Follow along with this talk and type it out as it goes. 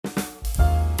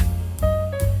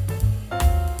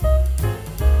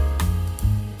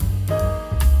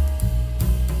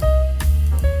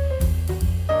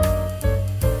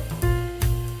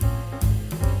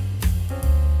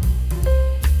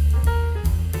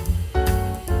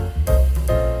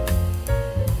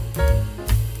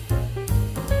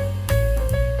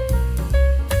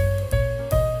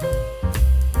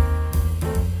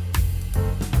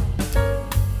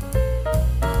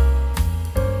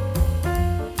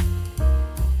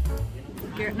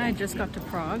Garrett and I just got to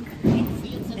Prague,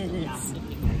 and it's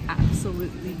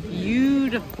absolutely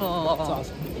beautiful. It's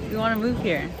awesome. We want to move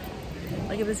here.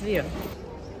 Look at this view.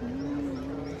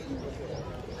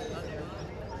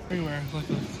 Everywhere, look at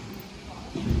this.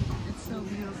 It's so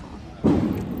beautiful.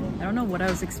 I don't know what I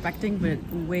was expecting, but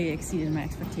it way exceeded my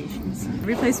expectations.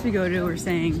 Every place we go to, we're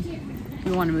saying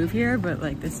we want to move here, but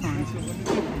like this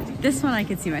one I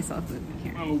could see myself moving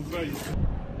here. Oh, right.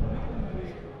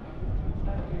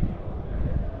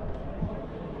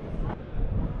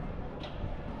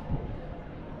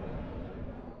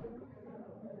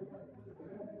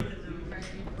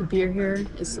 The beer here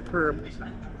is superb.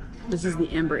 This is the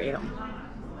Amber Ale.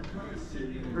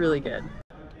 Really good.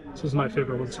 This is my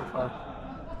favorite one so far.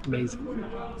 Amazing.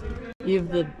 You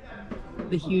have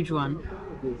the huge one.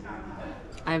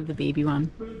 I have the baby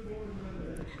one.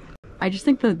 I just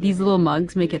think that these little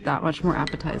mugs make it that much more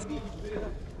appetizing.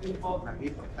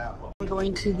 We're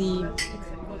going to the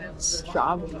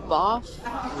Strabov,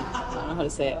 I don't know how to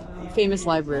say it, famous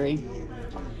library,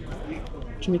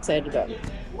 which I'm excited about.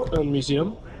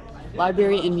 Museum?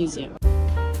 Library and museum.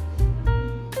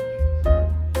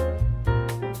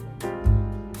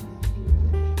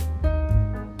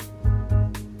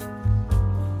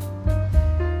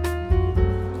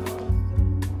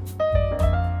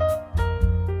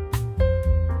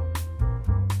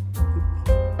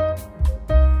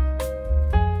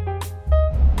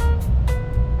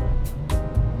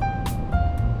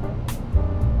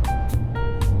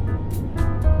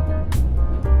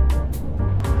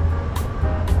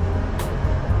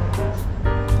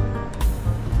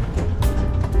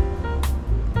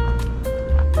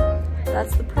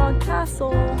 That's the Prague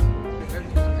Castle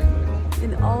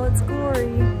in all its glory.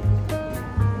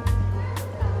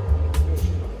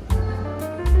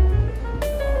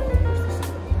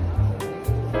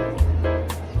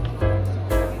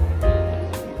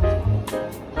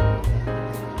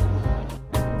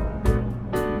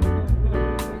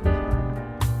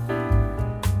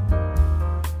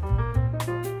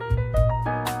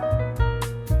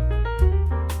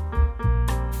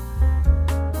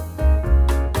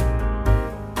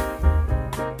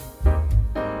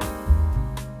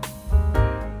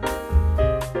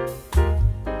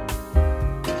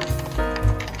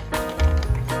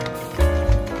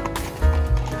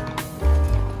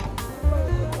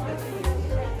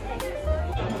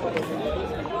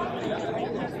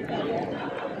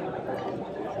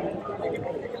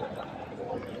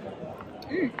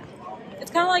 It's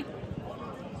kind of like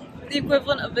the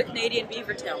equivalent of the Canadian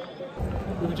beaver tail.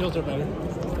 Beaver tails are better.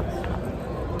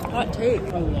 Hot take.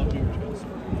 I love beaver tails.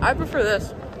 I prefer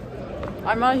this.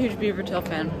 I'm not a huge beaver tail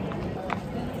fan.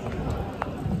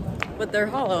 But they're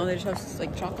hollow, they just have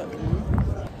like chocolate in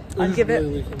them. I'd give it...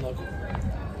 Really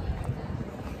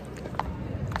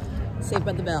Saved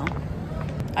by the Bell.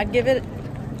 I'd give it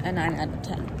a 9 out of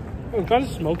 10. Oh, it's got a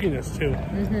smokiness too.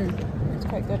 Mm-hmm. It's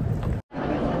quite good.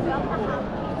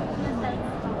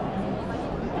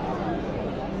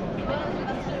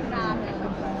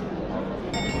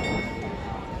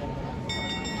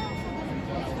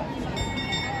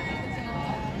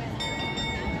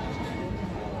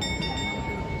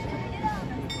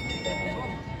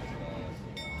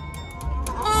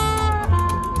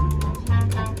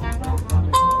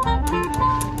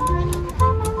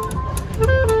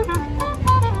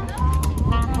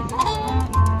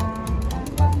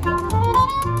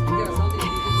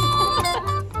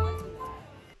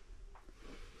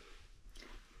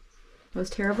 I was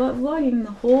terrible at vlogging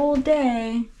the whole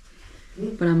day,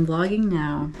 but I'm vlogging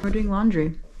now. We're doing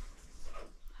laundry.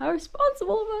 How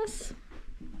responsible of us.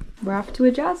 We're off to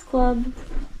a jazz club.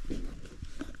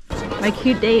 My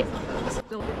cute date.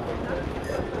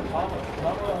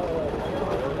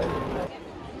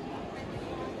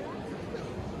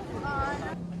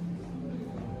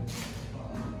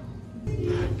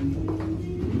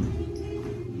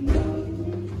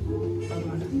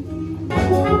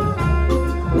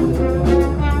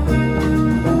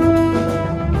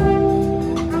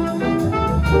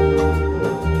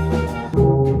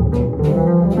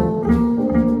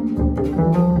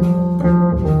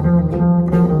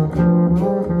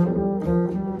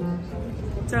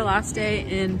 Last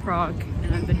day in Prague,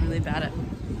 and I've been really bad at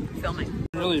filming.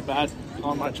 Really bad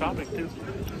on my shopping too.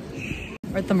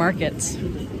 We're at the markets.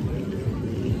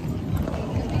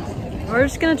 We're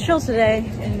just gonna chill today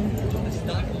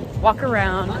and walk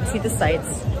around and see the sights.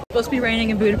 It's supposed to be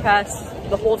raining in Budapest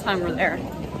the whole time we're there.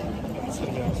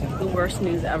 The worst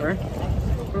news ever.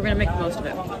 We're gonna make the most of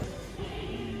it.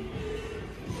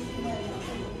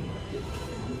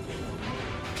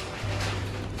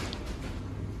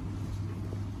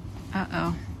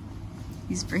 Uh-oh.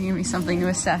 He's bringing me something to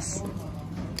assess.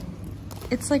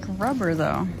 It's like rubber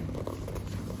though.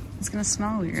 It's gonna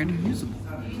smell weird.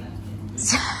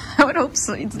 I would hope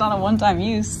so. It's not a one-time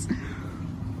use.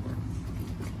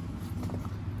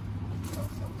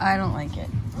 I don't like it.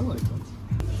 I like it.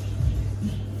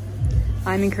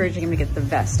 I'm encouraging him to get the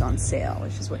vest on sale,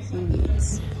 which is what he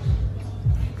needs.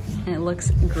 And it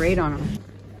looks great on him.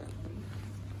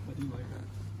 I do like it.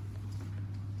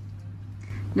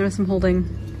 Notice I'm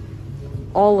holding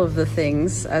all of the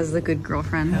things as the good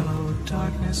girlfriend. Hello,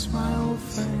 darkness, my old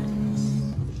friend.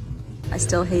 I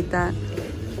still hate that. I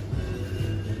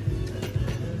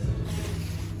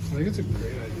think it's a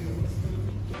great idea.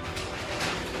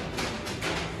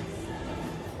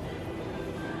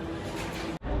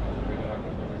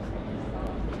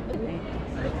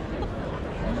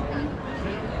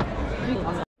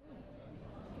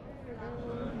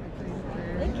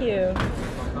 Thank you.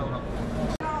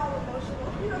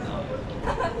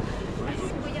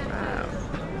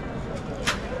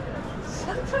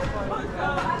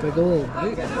 Take a little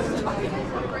bite.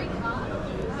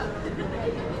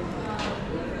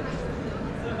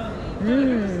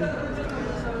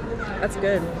 That's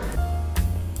good.